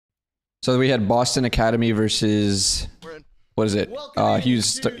So we had Boston Academy versus, what is it?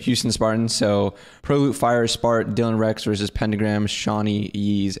 Houston Spartans. So Pro Loot, Fire, Spart, Dylan Rex versus Pentagram, Shawnee,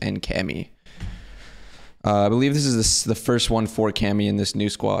 Yeez, and Cammy. I believe this is the first one for Cammy in this new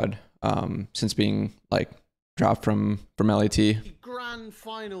squad since being like dropped from LAT. The grand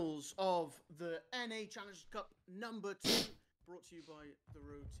finals of the NA Challenge Cup number 2, brought to you by The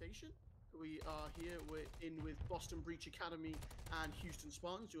Rotation. We are here, we're in with Boston Breach Academy and Houston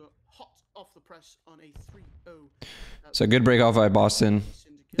Spartans, who are hot off the press on a 3-0. So good break off by Boston.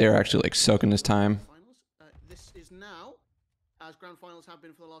 They're actually like soaking this time. This is now, as grand finals have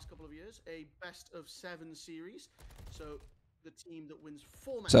been for the last couple of years, a best of 7 series. So the team that wins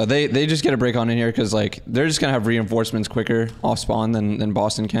 4 matches. So they just get a break on in here because like they're just gonna have reinforcements quicker off spawn than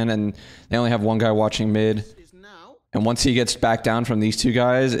Boston can, and they only have one guy watching mid. And once he gets back down from these two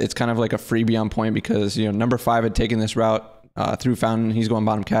guys, it's kind of like a freebie on point because, you know, number 5 had taken this route through Fountain. He's going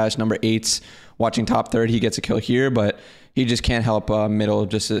bottom cash. Number 8's watching top third. He gets a kill here, but he just can't help middle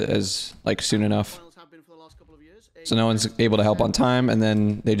just as like soon enough. So no one's able to help on time, and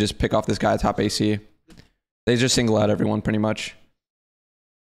then they just pick off this guy top AC. They just single out everyone pretty much.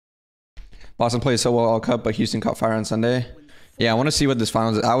 Boston plays so well all cup, but Houston caught fire on Sunday. Yeah, I want to see what this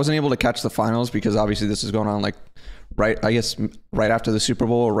finals is. I wasn't able to catch the finals because obviously this is going on like right after the Super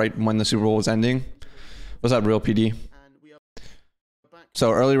Bowl, or right when the Super Bowl was ending. Was that real PD?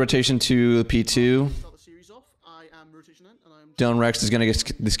 So early rotation to P2. Dylan Rex is going to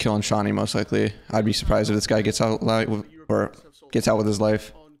get this kill on Shawnee most likely. I'd be surprised if this guy gets out with his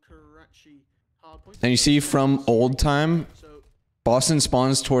life. And you see from old time, Boston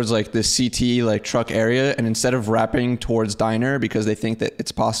spawns towards like the CT like truck area, and instead of wrapping towards diner because they think that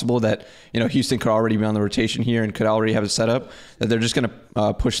it's possible that, you know, Houston could already be on the rotation here and could already have a setup, that they're just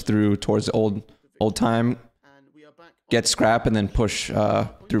gonna push through towards old time, get scrap, and then push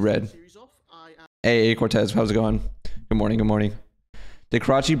through red. Hey Cortez, how's it going? Good morning. Good morning. Did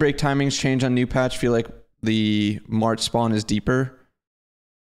Karachi break timings change on new patch? Feel like the March spawn is deeper.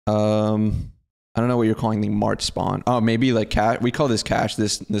 I don't know what you're calling the March spawn. Oh, maybe like cash. We call this cash,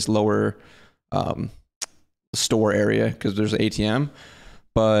 this lower store area because there's an ATM.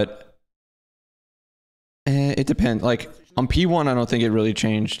 But it depends. Like on P1, I don't think it really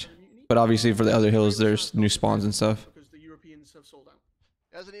changed. But obviously for the other hills, there's new spawns and stuff.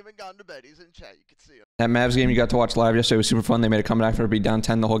 Hasn't even gone to bed. He's in chat. You can see him. That Mavs game you got to watch live yesterday was super fun. They made a comeback for it to be down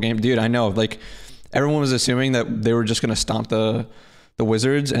 10 the whole game. Dude, I know. Like everyone was assuming that they were just gonna stomp the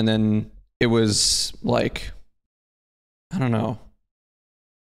Wizards, and then it was like, I don't know,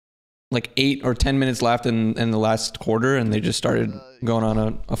 like 8 or 10 minutes left in the last quarter, and they just started going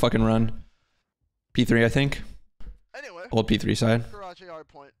on a fucking run. P3, I think. Anyway, old P3 side. Karachi hard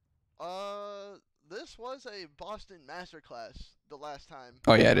point. This was a Boston masterclass the last time.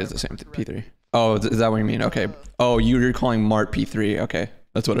 Oh yeah, it is the same P3. Oh, is that what you mean? Okay. Oh, you're calling Mart P3. Okay,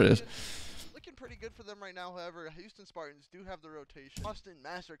 that's what it is. Looking pretty good for them right now. However, Houston Spartans do have the rotation. Boston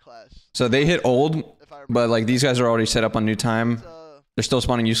masterclass. So they hit old, but like these guys are already set up on new time. They're still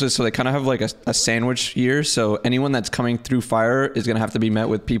spawning useless, so they kind of have like a sandwich here. So anyone that's coming through fire is gonna have to be met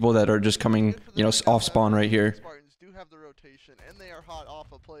with people that are just coming, you know, off spawn right here. Spartans do have the rotation, and they are hot off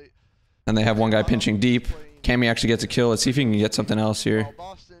a plate. And they have one guy pinching deep. Cammy actually gets a kill. Let's see if he can get something else here.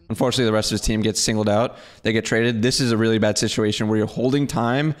 Unfortunately, the rest of his team gets singled out. They get traded. This is a really bad situation where you're holding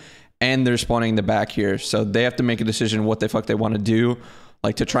time and they're spawning the back here. So they have to make a decision what the fuck they want to do,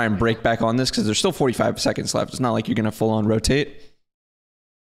 like to try and break back on this, because there's still 45 seconds left. It's not like you're going to full on rotate.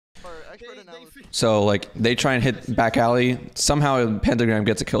 So like they try and hit back alley. Somehow Pentagram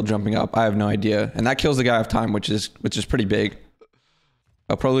gets a kill jumping up. I have no idea. And that kills the guy off time, which is pretty big.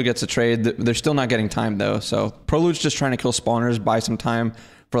 Prolu gets a trade. They're still not getting time though. So Prolu's just trying to kill spawners, buy some time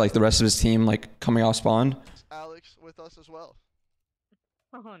for like the rest of his team, like coming off spawn. Alex with us as well.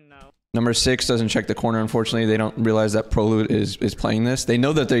 Oh no. Number 6 doesn't check the corner. Unfortunately, they don't realize that Prolu is playing this. They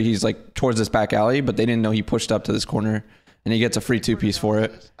know that he's like towards this back alley, but they didn't know he pushed up to this corner, and he gets a free 2-piece for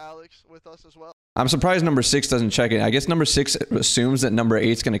it. Alex with us as well. I'm surprised number 6 doesn't check it. I guess number 6 assumes that number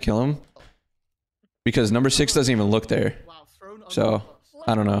 8's gonna kill him, because number 6 doesn't even look there. So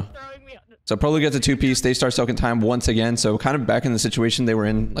I don't know. So Prolu gets a 2-piece. They start soaking time once again. So kind of back in the situation they were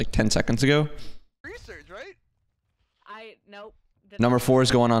in like 10 seconds ago. Research, right? Nope. Number 4 is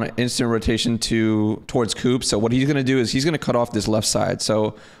going on an instant rotation towards Coop. So what he's going to do is he's going to cut off this left side.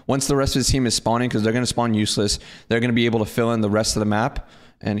 So once the rest of his team is spawning, because they're going to spawn useless, they're going to be able to fill in the rest of the map.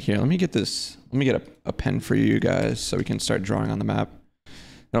 And here, let me get this. Let me get a pen for you guys so we can start drawing on the map.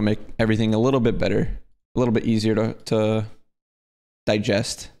 It'll make everything a little bit better, a little bit easier to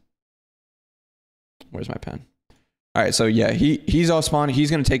digest. Where's my pen? All right, so yeah, he's off spawn. He's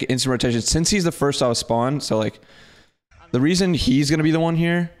gonna take instant rotation since he's the first off spawn. So like, the reason he's gonna be the one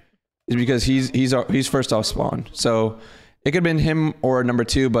here is because he's first off spawn. So it could have been him or number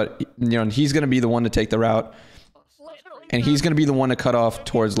 2, but you know he's gonna be the one to take the route, and he's gonna be the one to cut off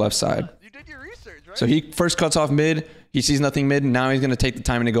towards left side. You did your research, right? So he first cuts off mid. He sees nothing mid. Now he's gonna take the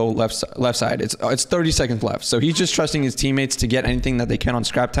time to go left side. It's 30 seconds left. So he's just trusting his teammates to get anything that they can on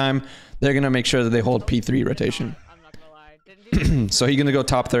scrap time. They're gonna make sure that they hold P3 rotation. I'm not gonna lie. Didn't So he's gonna go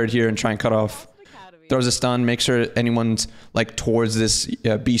top third here and try and cut off. Throws a stun, make sure anyone's like towards this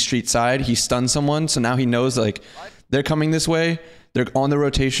B street side. He stuns someone, so now he knows like they're coming this way. They're on the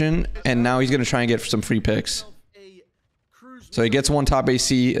rotation, and now he's gonna try and get some free picks. So he gets one top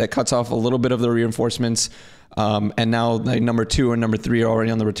AC that cuts off a little bit of the reinforcements, and now like number 2 and number 3 are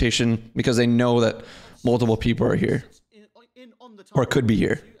already on the rotation because they know that multiple people are here or could be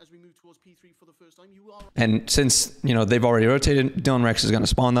here. And since you know they've already rotated, Dylan Rex is gonna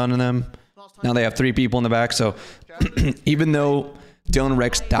spawn down to them. Now they have 3 people in the back, so even though Dylan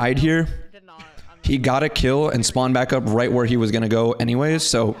Rex died here, he got a kill and spawned back up right where he was going to go anyways.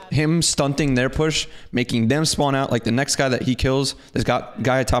 So him stunting their push, making them spawn out, like the next guy that he kills, this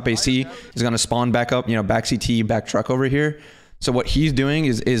guy at top AC is going to spawn back up, you know, back CT, back truck over here. So what he's doing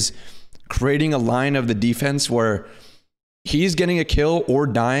is creating a line of the defense where he's getting a kill or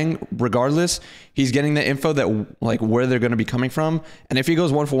dying regardless. He's getting the info that like where they're going to be coming from, and if he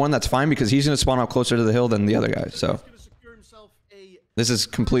goes 1 for 1, that's fine because he's going to spawn out closer to the hill than the other guy. So this is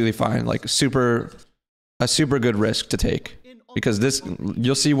completely fine, like a super good risk to take because this,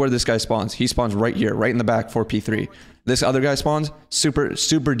 you'll see where this guy spawns. He spawns right here, right in the back for P3. This other guy spawns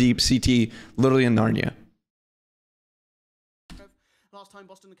super deep CT, literally in Narnia. Last time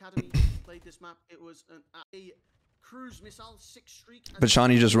Boston Academy played this map, it was a cruise missile 6 streak. But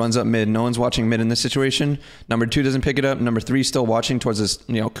Shawnee just runs up mid. No one's watching mid in this situation. Number 2 doesn't pick it up. Number 3 still watching towards this,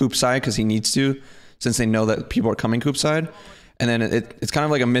 you know, coop side because he needs to, since they know that people are coming coop side. And then it's kind of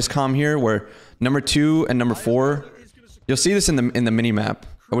like a miscomm here where number 2 and number 4, you'll see this in the mini map.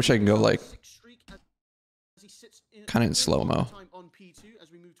 I wish I can go like kind of in slow-mo.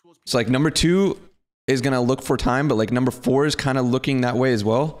 So like number 2 is gonna look for time, but like number 4 is kind of looking that way as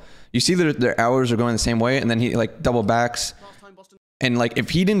well. You see that their hours are going the same way, and then he like double backs. And like if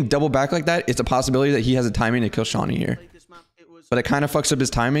he didn't double back like that, it's a possibility that he has a timing to kill Shawnee here. But it kind of fucks up his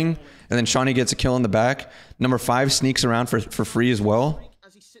timing, and then Shawnee gets a kill in the back. Number 5 sneaks around for free as well.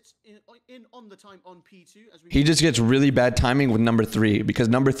 He just gets really bad timing with number 3 because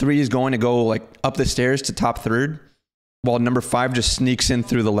number 3 is going to go like up the stairs to top third, while number 5 just sneaks in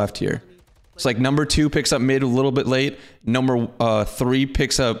through the left here. It's like number 2 picks up mid a little bit late. Number 3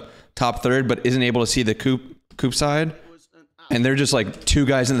 picks up top third, but isn't able to see the coop side. And they're just like 2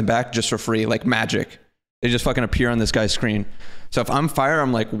 guys in the back just for free, like magic. They just fucking appear on this guy's screen. So if I'm Fire,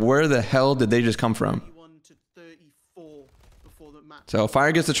 I'm like, where the hell did they just come from? So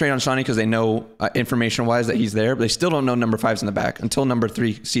Fire gets the trade on Shawnee because they know information-wise that he's there, but they still don't know number 5's in the back until number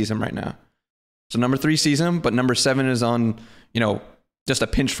 3 sees him right now. So number 3 sees him, but number 7 is on, you know, just a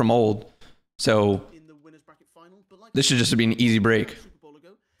pinch from old. So this should just be an easy break.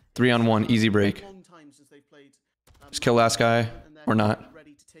 3-on-1, easy break. Just kill last guy or not.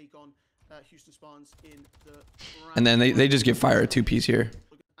 And then they just give Fire a 2-piece here.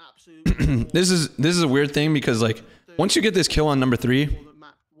 This is a weird thing because like once you get this kill on number 3,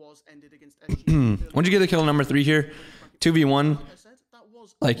 once you get the kill on number 3 here, 2v1,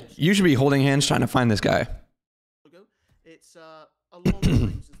 like you should be holding hands trying to find this guy.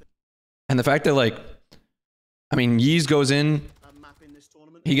 And the fact that like, I mean, Yeez goes in,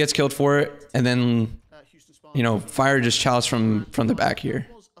 he gets killed for it, and then you know Fire just chows from the back here.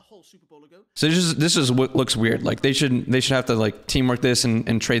 So this just looks weird. Like they should have to like teamwork this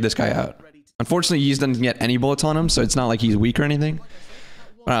and trade this guy out. Unfortunately, Yeez doesn't get any bullets on him, so it's not like he's weak or anything.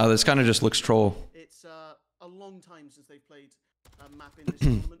 Wow, this kind of just looks troll. It's a long time since they've played a map in this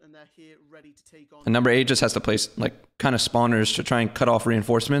tournament, and they're here ready to take on. And number 8 just has to place like kind of spawners to try and cut off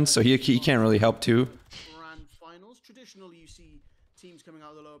reinforcements, so he can't really help too. Grand finals. Traditionally, you see teams coming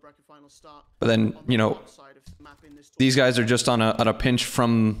out of the lower bracket finals start. But then you know these guys are just on a pinch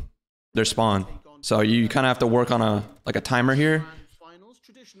from their spawn, so you kind of have to work on a timer here.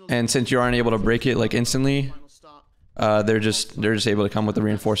 And since you aren't able to break it like instantly, they're just able to come with the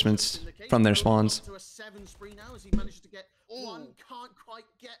reinforcements from their spawns.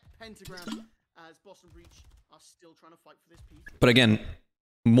 But again,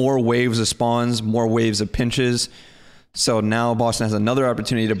 more waves of spawns, more waves of pinches. So now Boston has another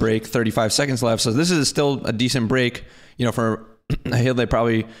opportunity to break. 35 seconds left. So this is still a decent break. You know, for a hill they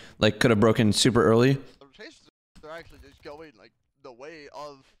probably like could have broken super early. going like the way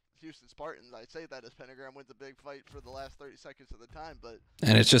of Houston Spartans. I'd say that as Pentagram wins a big fight for the last 30 seconds of the time, but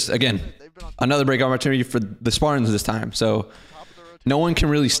And it's just, again, another break opportunity for the Spartans this time. So no one can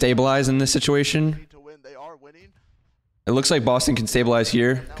really stabilize in this situation. They are winning. It looks like Boston can stabilize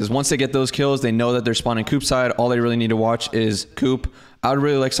here because once they get those kills, they know that they're spawning Coop side. All they really need to watch is Coop. I would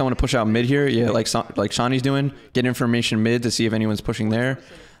really like someone to push out mid here. Yeah, like Shawnee's doing. Get information mid to see if anyone's pushing there.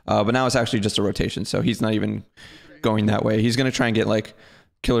 But now it's actually just a rotation, so he's not even going that way. He's going to try and get like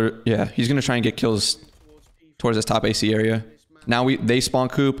killer. Yeah, he's going to try and get kills towards this top AC area. Now they spawn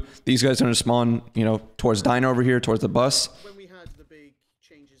Coop. These guys are going to spawn, you know, towards Dino over here, towards the bus. When we had the big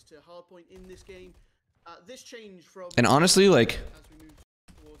changes to hardpoint in this game, this change from And honestly, like, as we move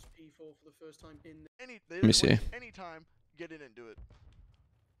towards P4 for the first time in let me see. Anytime, get in and do it.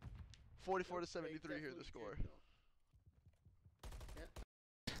 44 to 73 here the score.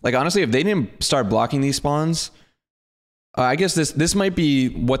 Like honestly, if they didn't start blocking these spawns, I guess this might be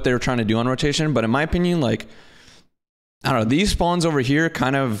what they're trying to do on rotation. But in my opinion, like, I don't know, these spawns over here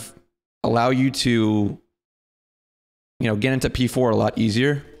kind of allow you to, you know, get into P4 a lot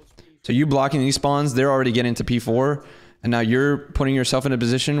easier. So you blocking these spawns, they're already getting into P4, and now you're putting yourself in a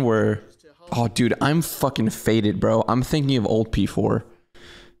position where, oh dude, I'm fucking faded, bro. I'm thinking of old P4.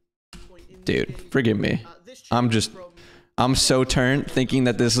 Dude, forgive me. I'm so turned thinking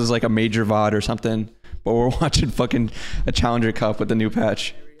that this is like a major VOD or something, but we're watching fucking a Challenger Cup with the new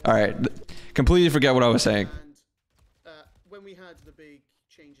patch. All right, completely forget what I was saying. When we had the big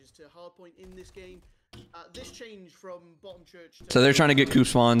changes to hardpoint in this game, this change from bottom church to So they're trying to get Coop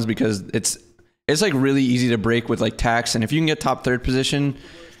spawns because it's like really easy to break with like tax, and if you can get top third position,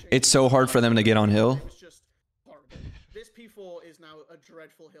 it's so hard for them to get on hill. it's just horrible. This P4 is now a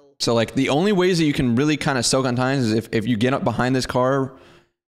dreadful hill. So like the only ways that you can really kind of soak on times is if you get up behind this car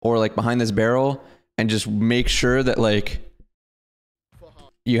or like behind this barrel and just make sure that like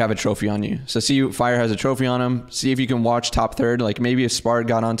you have a trophy on you. So see Fire has a trophy on him. See if you can watch top third. Like maybe if Spart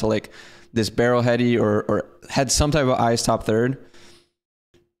got onto like this barrel heady or had some type of eyes top third.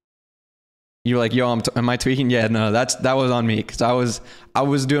 You're like, yo, am I tweaking? Yeah, no, that was on me because I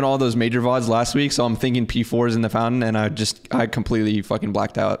was doing all those major VODs last week, so I'm thinking P4 is in the fountain, and I completely fucking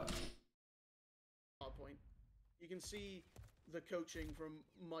blacked out. You can see the coaching from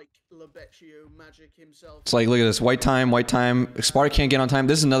Mike Labecchio Magic himself. It's like, look at this, white time. Spart can't get on time.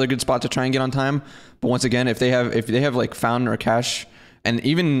 This is another good spot to try and get on time. But once again, if they have like fountain or cash, and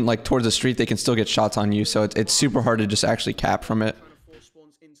even like towards the street, they can still get shots on you. So it's super hard to just actually cap from it.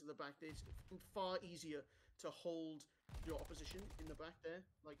 Into the back, it's far easier to hold your opposition in the back there,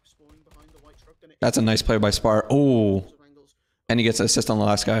 like spawning behind the white truck. That's a nice play by Spart. Oh, and he gets an assist on the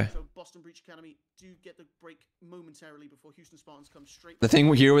last guy. So Boston Breach Academy do get the break momentarily before Houston Spartans come straight. The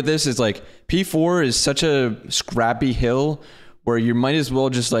thing here with this is like P4 is such a scrappy hill where you might as well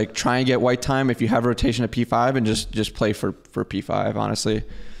just like try and get white time if you have rotation at P5 and just play for P5. Honestly,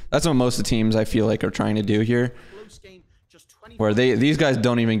 that's what most of the teams I feel like are trying to do here. Where these guys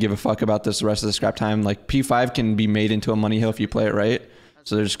don't even give a fuck about this the rest of the scrap time. Like P5 can be made into a money hill if you play it right.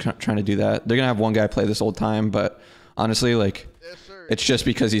 So they're just trying to do that. They're gonna have one guy play this old time, but honestly, like it's just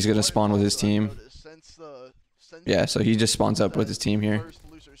because he's gonna spawn with his team. Yeah, so he just spawns up with his team here.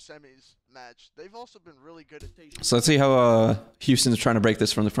 So let's see how Houston's trying to break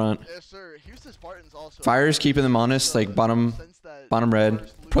this from the front. Fire's keeping them honest, like bottom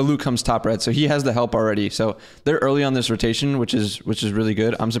red. Prolute comes top red, so he has the help already. So they're early on this rotation, which is really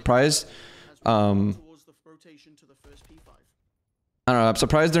good. I'm surprised. I don't know. I'm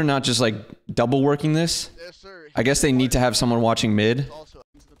surprised they're not just like double working this. I guess they need to have someone watching mid,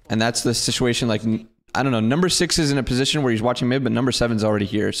 and that's the situation. Like I don't know. Number 6 is in a position where he's watching mid, but number 7's already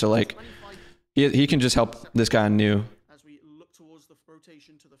here. So like he can just help this guy on new.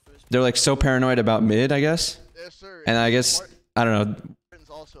 They're like so paranoid about mid, I guess. And I guess I don't know.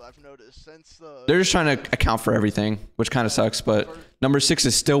 They're just trying to account for everything, which kind of sucks. But number 6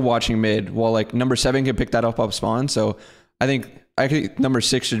 is still watching mid, while like number 7 can pick that up spawn. So I think number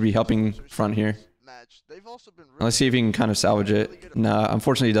 6 should be helping front here. Let's see if he can kind of salvage it. Nah,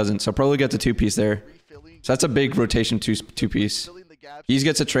 unfortunately he doesn't. So probably gets a 2-piece there. So that's a big rotation two-piece. He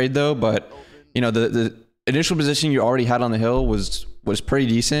gets a trade though, but you know the initial position you already had on the hill was pretty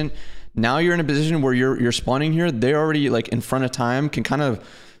decent. Now you're in a position where you're spawning here. They're already like in front of time, can kind of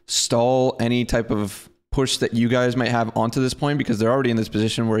stall any type of push that you guys might have onto this point because they're already in this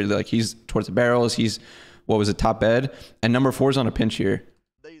position where like he's towards the barrels. He's top bed, and number 4 is on a pinch here.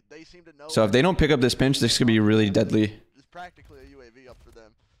 So if they don't pick up this pinch, this could be really deadly.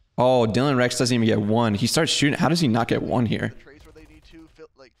 Oh, Dylan Rex doesn't even get 1. He starts shooting. How does he not get 1 here?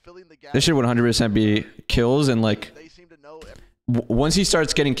 This should 100% be kills, and like once he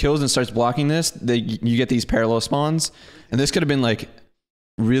starts getting kills and starts blocking this, you get these parallel spawns, and this could have been like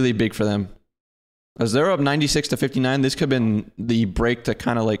really big for them. As they're up 96 to 59, this could have been the break to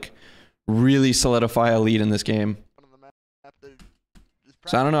kind of like really solidify a lead in this game.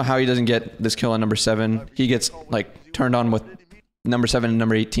 So I don't know how he doesn't get this kill on number 7. He gets like turned on with number 7 and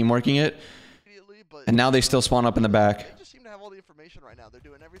number 8 teamworking it, and now they still spawn up in the back.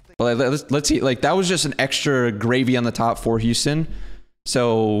 But let's see, like that was just an extra gravy on the top for Houston.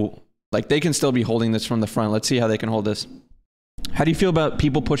 So like they can still be holding this from the front. Let's see how they can hold this. How do you feel about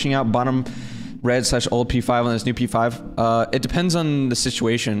people pushing out bottom red / old P5 on this new P5? It depends on the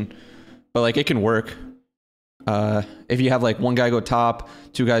situation, but like it can work. If you have like one guy go top,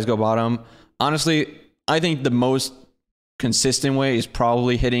 2 guys go bottom. Honestly, I think the most consistent way is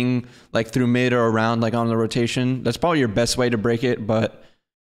probably hitting like through mid or around like on the rotation. That's probably your best way to break it, but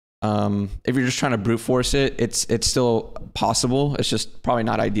if you're just trying to brute force it, it's still possible. It's just probably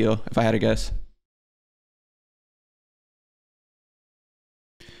not ideal if I had to guess.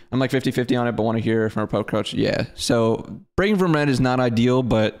 I'm like 50-50 on it, but want to hear from a pro coach. Yeah. So breaking from red is not ideal,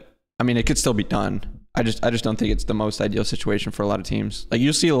 but I mean, it could still be done. I just don't think it's the most ideal situation for a lot of teams. Like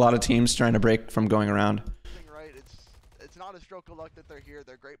you'll see a lot of teams trying to break from going around. Right. It's not a stroke of luck that they're here.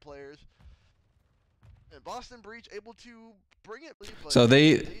 They're great players. And Boston Breach able to bring it. So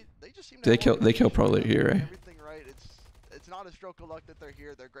they just seem to kill Pro here, right? Everything right. It's not a stroke of luck that they're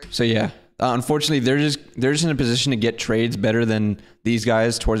here. They're great. So yeah, unfortunately, they're just in a position to get trades better than these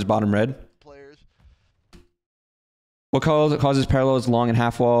guys towards bottom red. Players. What causes parallels long and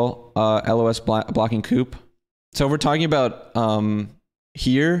half wall? LOS blocking coop. So if we're talking about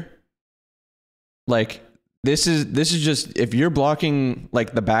here, like this is just if you're blocking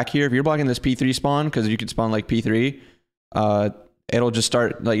like the back here, if you're blocking this P3 spawn, because you could spawn like P3, it'll just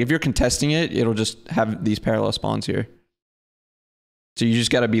start like if you're contesting it, it'll just have these parallel spawns here. So you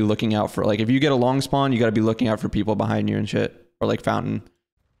just got to be looking out for, like, if you get a long spawn, you got to be looking out for people behind you and shit. Or, like, Fountain.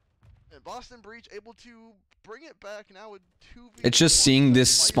 And Boston Breach able to bring it back now with 2v1. It's just seeing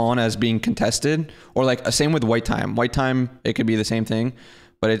this spawn as being contested. Or, like, same with White Time. White Time, it could be the same thing.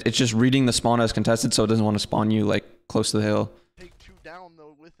 But it's just reading the spawn as contested, so it doesn't want to spawn you, like, close to the hill. Take 2 down,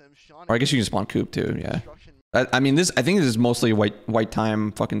 though, with him. Or I guess you can spawn Coop, too, yeah. I mean, I think this is mostly White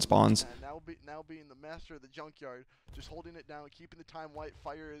Time fucking spawns. Now being the master of the junkyard, just holding it down, keeping the time. White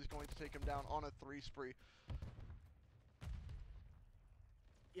Fire is going to take him down on a 3 spree.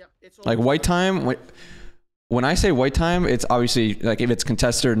 Yeah, it's like White Time. When I say White Time, it's obviously like if it's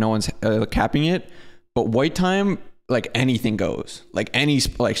contested, no one's capping it. But White Time, like anything goes. Like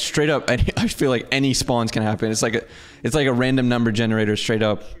straight up. I feel like any spawns can happen. It's like a random number generator straight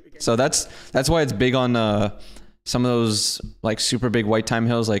up. So that's why it's big on some of those like super big White Time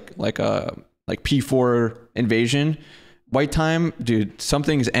hills, like P4 invasion. White Time, dude,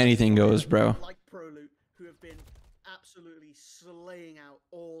 anything goes, bro. Like Proloot, who have been absolutely slaying out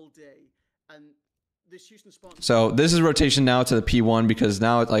all day, and this Houston spawn. So this is rotation now to the P1 because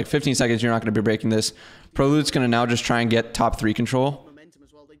now it's like 15 seconds. You're not going to be breaking this. Proloot's going to now just try and get top 3 control.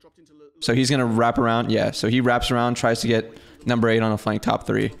 So he's going to wrap around. Yeah, so he wraps around, tries to get number 8 on a flank top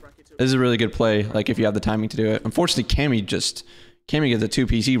 3. This is a really good play. Like if you have the timing to do it. Unfortunately, Cammy gets a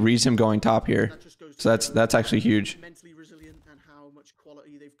 2-piece. He reads him going top here. So that's actually huge. Mentally resilient and how much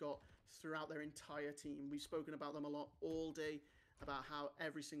quality they've got throughout their entire team. We've spoken about them a lot all day, about how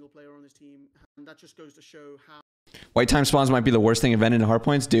every single player on this team, and that just goes to show how White Time spawns might be the worst thing invented in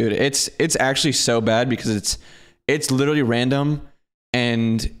hardpoints, dude. It's actually so bad because it's literally random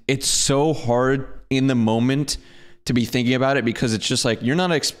and it's so hard in the moment to be thinking about it because it's just like you're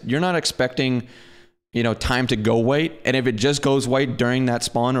not expecting, you know, time to go white, and if it just goes white during that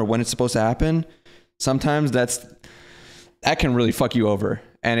spawn or when it's supposed to happen, sometimes that can really fuck you over.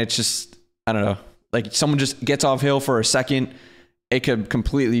 And it's just, I don't know, like someone just gets off hill for a second, it could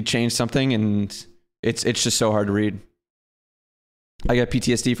completely change something, and it's just so hard to read. I got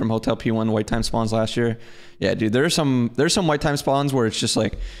PTSD from Hotel P1 White Time spawns last year. Yeah, dude, there's some White Time spawns where it's just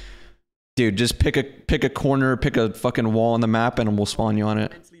like, dude, just pick a corner, pick a fucking wall on the map, and we'll spawn you on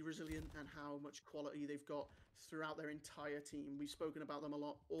it. Mentally resilient and how much quality they've got throughout their entire team. We've spoken about them a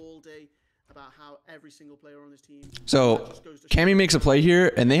lot all day, about how every single player on this team. So Cammy makes a play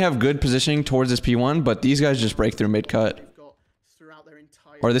here, and they have good positioning towards this P1, but these guys just break through mid cut.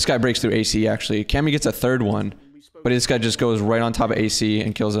 Or this guy breaks through AC actually. Cammy gets a 3rd one, but this guy just goes right on top of AC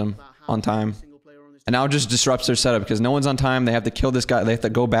and kills him on time. And now it just disrupts their setup because no one's on time. They have to kill this guy. They have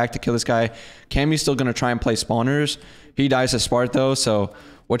to go back to kill this guy. Cammy's still going to try and play spawners. He dies to Spart though. So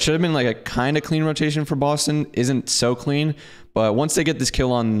what should have been like a kind of clean rotation for Boston isn't so clean. But once they get this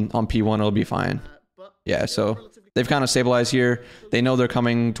kill on P1, it'll be fine. Yeah, so They've kind of stabilized here. They know they're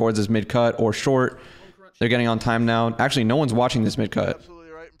coming towards this mid cut or short. They're getting on time now. Actually, no one's watching this mid cut.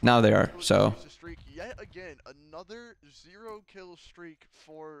 Now they are. So yet again, another 0-kill streak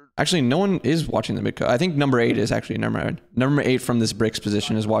for. Actually, no one is watching the mid cut. I think number 8 is actually number 8 from this bricks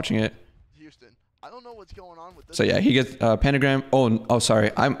position is watching it. Houston. I don't know what's going on with this. So yeah, he gets pentagram. Oh,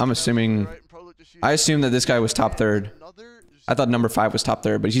 sorry. I'm assuming. I assume that this guy was top 3rd. I thought number 5 was top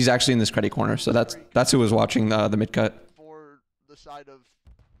 3rd, but he's actually in this credit corner. So that's who was watching the mid cut.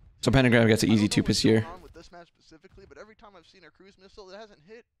 So pentagram gets an easy 2-piece here. With this match specifically, but every time I've seen a cruise missile, it hasn't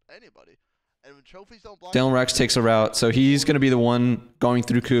hit anybody. And when trophies don't block, Dylan Rex takes a route, so he's gonna be the one going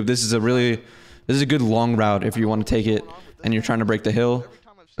through Cube. This is a good long route if you want to take it and you're trying to break the hill.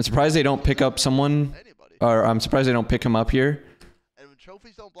 I'm surprised they don't pick up someone, or I'm surprised they don't pick him up here.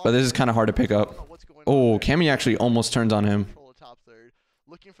 But this is kind of hard to pick up. Oh, Cammy actually almost turns on him.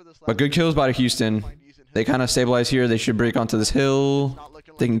 But good kills by Houston. They kind of stabilize here. They should break onto this hill.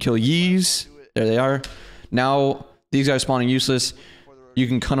 They can kill Yeez. There they are. Now, these guys spawning useless. You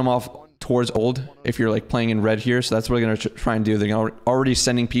can cut them off towards old if you're like playing in red here. So that's what they're going to try and do. They're already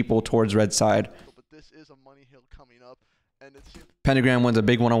sending people towards red side. Pentagram wins a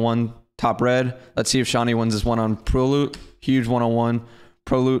big one-on-one top red. Let's see if Shawnee wins this one on Pro Loot. Huge one-on-one.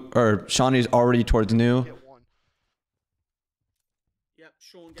 Pro Loot, or Shawnee's already towards new.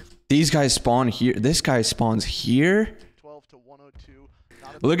 These guys spawn here. This guy spawns here.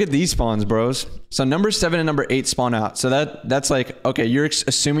 Look at these spawns, bros. So number 7 and number 8 spawn out. So that's like, okay, you're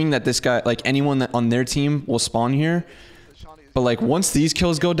assuming that this guy, like anyone that on their team will spawn here. But like once these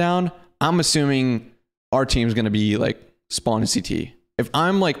kills go down, I'm assuming our team's going to be like spawn in CT. If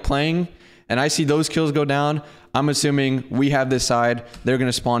I'm like playing and I see those kills go down, I'm assuming we have this side. They're going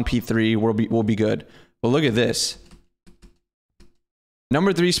to spawn P3. We'll be good. But look at this.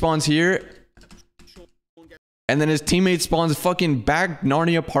 Number 3 spawns here. And then his teammate spawns fucking back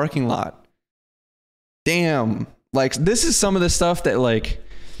Narnia parking lot. Damn. Like, this is some of the stuff that, like,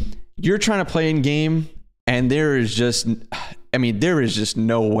 you're trying to play in game, and there is just, I mean, there is just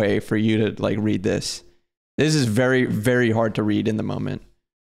no way for you to, like, read this. This is very, very hard to read in the moment.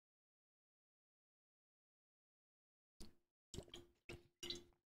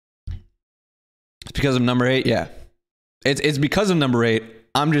 It's because of number 8? Yeah. It's because of number 8.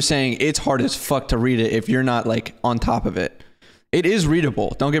 I'm just saying it's hard as fuck to read it if you're not like on top of it. It is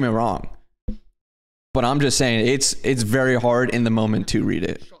readable, don't get me wrong. But I'm just saying it's very hard in the moment to read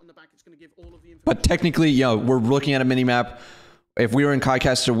it. But technically, yo, we're looking at a mini map. If we were in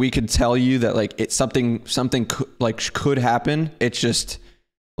KaiCaster, we could tell you that like it's something could happen. It's just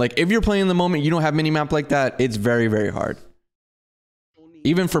like if you're playing in the moment, you don't have mini map like that. It's very, very hard.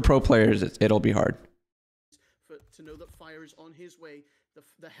 Even for pro players, it'll be hard. To know that fire is on his way.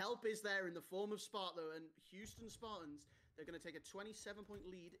 The help is there in the form of Sparta and Houston Spartans. They're going to take a 27-point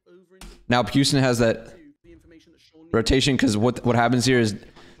lead over into now Houston has that rotation because what happens here is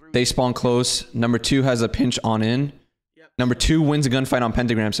they spawn close. Number 2 has a pinch on in. Number 2 wins a gunfight on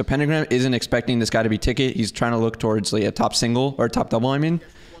Pentagram. So Pentagram isn't expecting this guy to be ticket. He's trying to look towards like a top single or top double, I mean,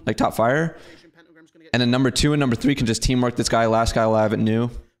 like top fire. And then number 2 and number 3 can just teamwork this guy, last guy alive at new.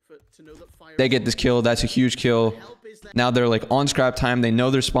 They get this kill. That's a huge kill. Now they're like on scrap time. They know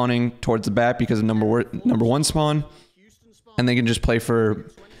they're spawning towards the back because of number 1 spawn. And they can just play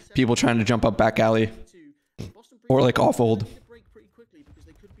for people trying to jump up back alley. Or like off old.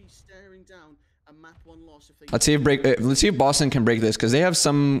 Let's see if Boston can break this because they have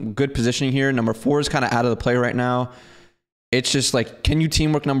some good positioning here. Number 4 is kind of out of the play right now. It's just like, can you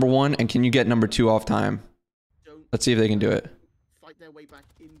teamwork number 1 and can you get number 2 off time? Let's see if they can do it.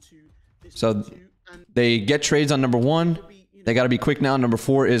 So they get trades on number 1. They got to be quick now. Number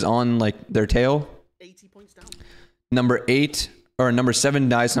 4 is on like their tail. Number 8 or number 7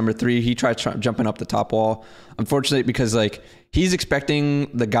 dies. Number 3, he tries jumping up the top wall. Unfortunately, because like he's expecting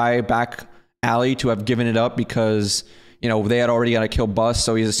the guy back alley to have given it up because, you know, they had already got to kill Bus.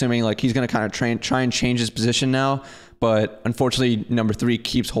 So he's assuming like he's going to kind of try and change his position now. But unfortunately, number 3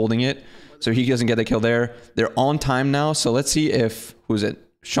 keeps holding it. So he doesn't get the kill there. They're on time now. So let's see if, who's it?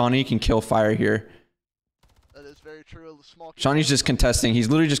 Shawnee can kill fire here. That is very true. Shawnee's just contesting. He's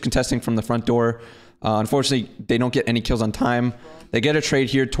literally just contesting from the front door. Unfortunately, they don't get any kills on time. They get a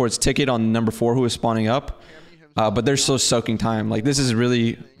trade here towards Ticket on number 4 who is spawning up. But they're still soaking time. Like this is a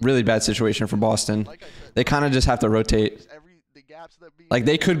really, really bad situation for Boston. They kind of just have to rotate. Like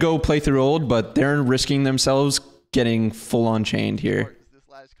they could go play through old, but they're risking themselves getting full on chained here.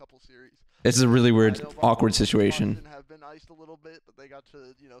 This is a really weird, awkward situation.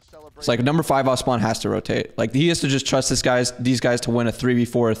 It's like number 5 off spawn has to rotate. Like he has to just trust these guys to win a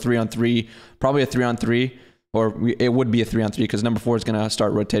 3v4, a 3-on-3, probably a 3-on-3. or it would be a 3-on-3 because number 4 is gonna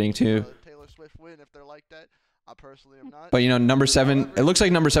start rotating too. Taylor Swift win if they're like that. I personally am not. But you know, number 7, it looks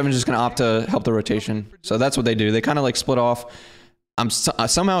like number 7 is just gonna opt to help the rotation. So that's what they do. They kind of like split off.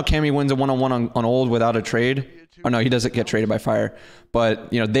 Somehow Cammy wins a 1-on-1 on old without a trade. Oh no, he doesn't get traded by Fire.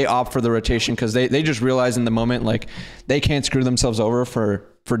 But you know, they opt for the rotation because they just realize in the moment like they can't screw themselves over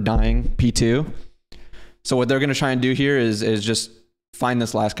for dying P2. So what they're gonna try and do here is just find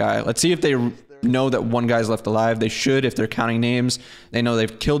this last guy. Let's see if they know that one guy's left alive. They should if they're counting names. They know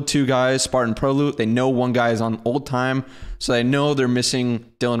they've killed 2 guys, Spartan Pro Loot. They know one guy is on old time. So they know they're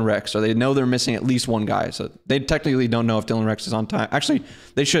missing Dylan Rex. Or they know they're missing at least one guy. So they technically don't know if Dylan Rex is on time. Actually,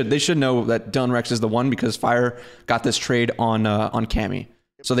 they should know that Dylan Rex is the one because Fire got this trade on Cammy.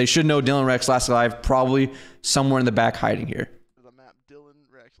 So they should know Dylan Rex last alive, probably somewhere in the back hiding here.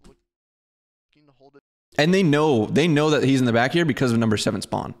 And they know that he's in the back here because of number 7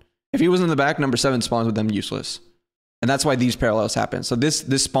 spawn. If he was in the back, number 7 spawns with them useless. And that's why these parallels happen. So this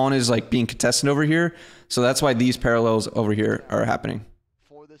spawn is like being contested over here. So that's why these parallels over here are happening.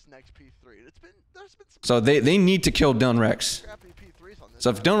 For this next P3. So they need to kill Dylan Rex. So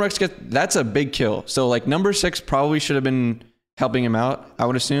if Dylan Rex gets, that's a big kill. So like number 6 probably should have been helping him out, I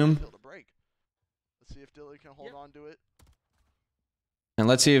would assume. Let's see if Dylan can hold on to it. And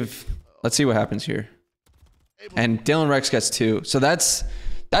let's see what happens here. And Dylan Rex gets 2. So that's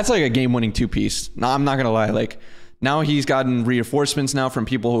like a game-winning 2-piece. No, I'm not gonna lie. Like now he's gotten reinforcements now from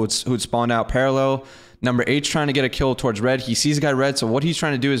people who'd spawned out parallel. Number 8's trying to get a kill towards red. He sees a guy red, so what he's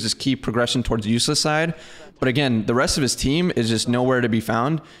trying to do is just keep progression towards the useless side. But again, the rest of his team is just nowhere to be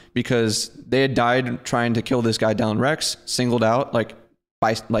found because they had died trying to kill this guy Dylan Rex, singled out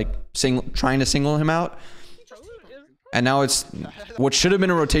trying to single him out. And now it's what should have been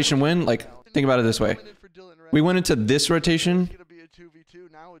a rotation win. Like think about it this way. We went into this rotation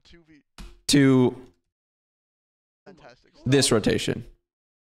to this rotation.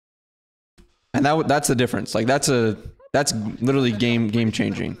 And that's the difference. Like that's literally game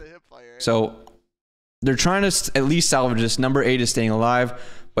changing. So they're trying to at least salvage this. Number 8 is staying alive,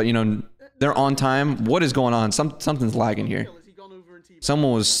 but you know, they're on time. What is going on? Something's lagging here.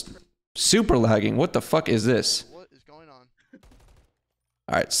 Someone was super lagging. What the fuck is this? What is going on?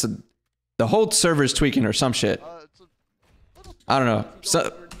 All right, so the whole server's tweaking or some shit. I don't know.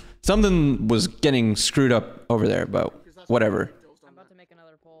 So, something was getting screwed up over there, but whatever. I'm about to make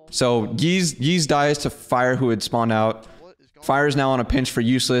another poll. So Yeez dies to Fire who had spawned out. Fire's now on a pinch for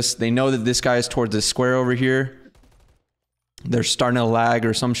useless. They know that this guy is towards this square over here. They're starting to lag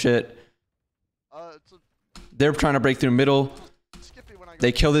or some shit. They're trying to break through middle.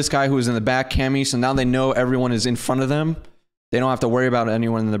 They kill this guy who is in the back, Cammy, so now they know everyone is in front of them. They don't have to worry about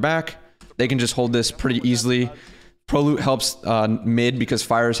anyone in the back. They can just hold this pretty easily. Proloot helps mid because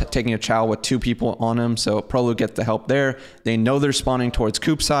Fire's taking a chow with 2 people on him, so Proloot gets the help there. They know they're spawning towards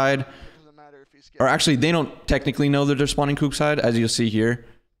Coop side. Or actually, they don't technically know that they're spawning Coop side, as you'll see here.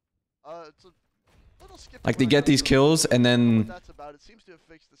 Like, they get these kills, and then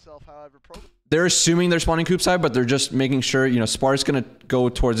they're assuming they're spawning Coop side, but they're just making sure, you know, Spart's going to go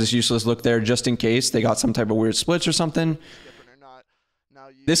towards this useless look there just in case they got some type of weird splits or something.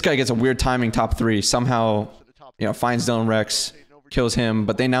 This guy gets a weird timing top 3. Somehow, you know, finds Dylan Rex, kills him,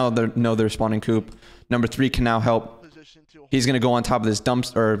 but they now know they're spawning Coop. Number 3 can now help. He's going to go on top of this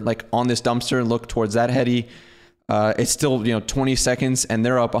dumpster, or like on this dumpster and look towards that heady. It's still, you know, 20 seconds and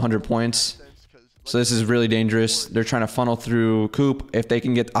they're up 100 points. So this is really dangerous. They're trying to funnel through Coop. If they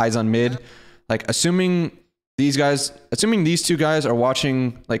can get eyes on mid, like assuming these 2 guys are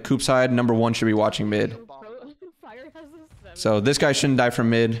watching like Coop side, number 1 should be watching mid. So this guy shouldn't die from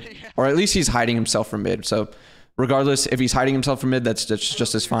mid, or at least he's hiding himself from mid. So regardless, if he's hiding himself from mid, that's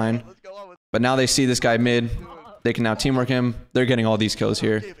just as fine. But now they see this guy mid. They can now teamwork him. They're getting all these kills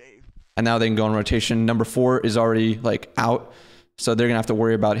here. And now they can go on rotation. Number 4 is already like out. So they're going to have to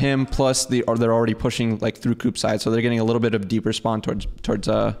worry about him. Plus they're already pushing like through Coop side. So they're getting a little bit of deeper spawn towards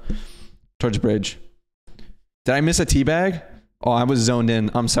bridge. Did I miss a teabag? Oh, I was zoned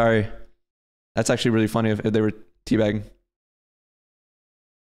in. I'm sorry. That's actually really funny if they were teabagging.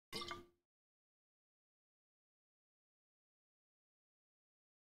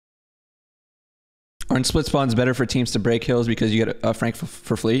 Aren't split spawns better for teams to break hills because you get a Frank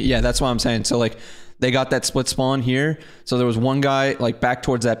for fleet? Yeah, that's what I'm saying. So like they got that split spawn here. So there was one guy like back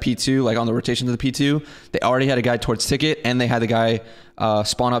towards that P2, like on the rotation to the P2. They already had a guy towards ticket and they had the guy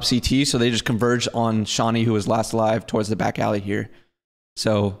spawn up CT. So they just converged on Shawnee, who was last alive, towards the back alley here.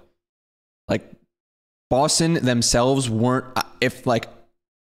 So like Boston themselves weren't, if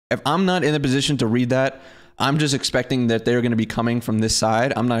I'm not in the position to read that, I'm just expecting that they're going to be coming from this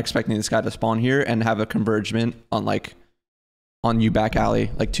side. I'm not expecting this guy to spawn here and have a convergement on like on you back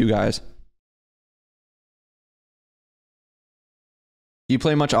alley, like 2 guys. You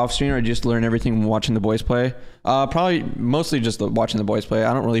play much off stream or just learn everything watching the boys play? Probably mostly just watching the boys play.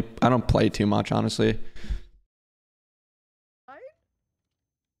 I don't play too much, honestly.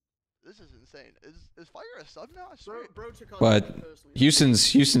 This is insane. Is Fire a sub now? I swear. But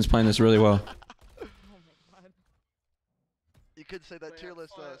Houston's playing this really well. You could say that tier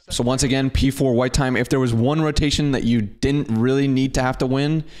list. So once again, P4 white time. If there was one rotation that you didn't really need to have to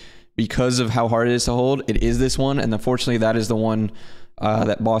win because of how hard it is to hold, it is this one. And unfortunately, that is the one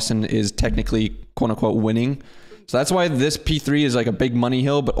that Boston is technically quote unquote winning. So that's why this P3 is like a big money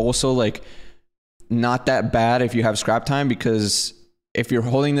hill, but also like not that bad if you have scrap time, because if you're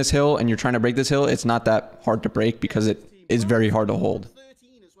holding this hill and you're trying to break this hill, it's not that hard to break because it is very hard to hold.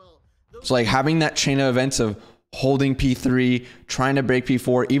 So like having that chain of events of holding P3, trying to break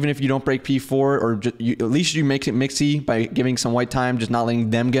P4, even if you don't break P4, or at least you make it mixy by giving some white time, just not letting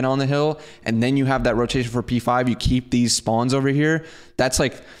them get on the hill, and then you have that rotation for P5, you keep these spawns over here. That's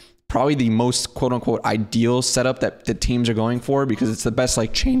like probably the most quote-unquote ideal setup that the teams are going for, because it's the best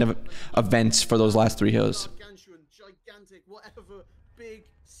like chain of events for those last 3 hills. Gigantic, whatever big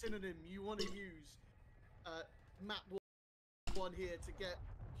synonym you want to use. Map 1 here to get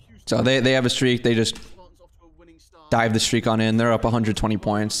Houston. So they have a streak, they just dive the streak on in. They're up 120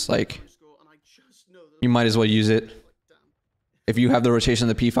 points. Like, you might as well use it if you have the rotation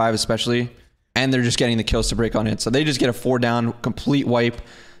of the P5 especially, and they're just getting the kills to break on it. So they just get a 4 down complete wipe.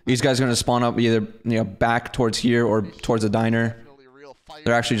 These guys are going to spawn up either back towards here or towards the diner.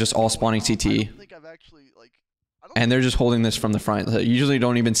 They're actually just all spawning CT, and they're just holding this from the front. You usually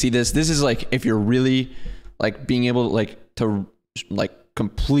don't even see this. This is like if you're really like being able to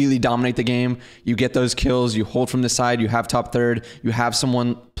completely dominate the game, you get those kills, you hold from the side, you have top third, you have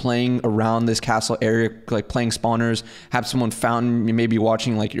someone playing around this castle area, like playing spawners, have someone fountain, you may be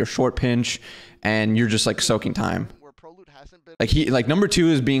watching like your short pinch, and you're just like soaking time. Like number 2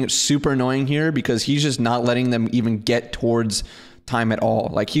 is being super annoying here because he's just not letting them even get towards time at all.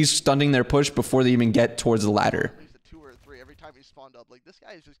 Like he's stunting their push before they even get towards the ladder. Like this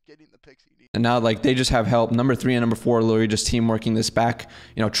guy is just getting the picks he needs. And now like they just have help. Number 3 and number 4 are literally just teamworking this back,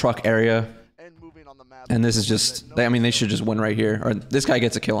 truck area. And moving on the map. And this is just, they should just win right here. Or this guy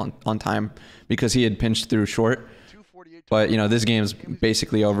gets a kill on time because he had pinched through short. But this game's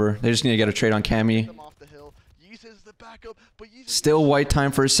basically over. They just need to get a trade on Cammy. Still white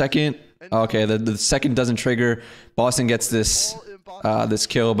time for a second. Okay, the second doesn't trigger. Boston gets this this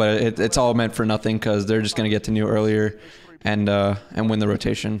kill, but it's all meant for nothing because they're just gonna get to new earlier and win the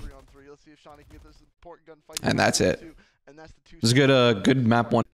rotation. And that's it. It was a good map 1.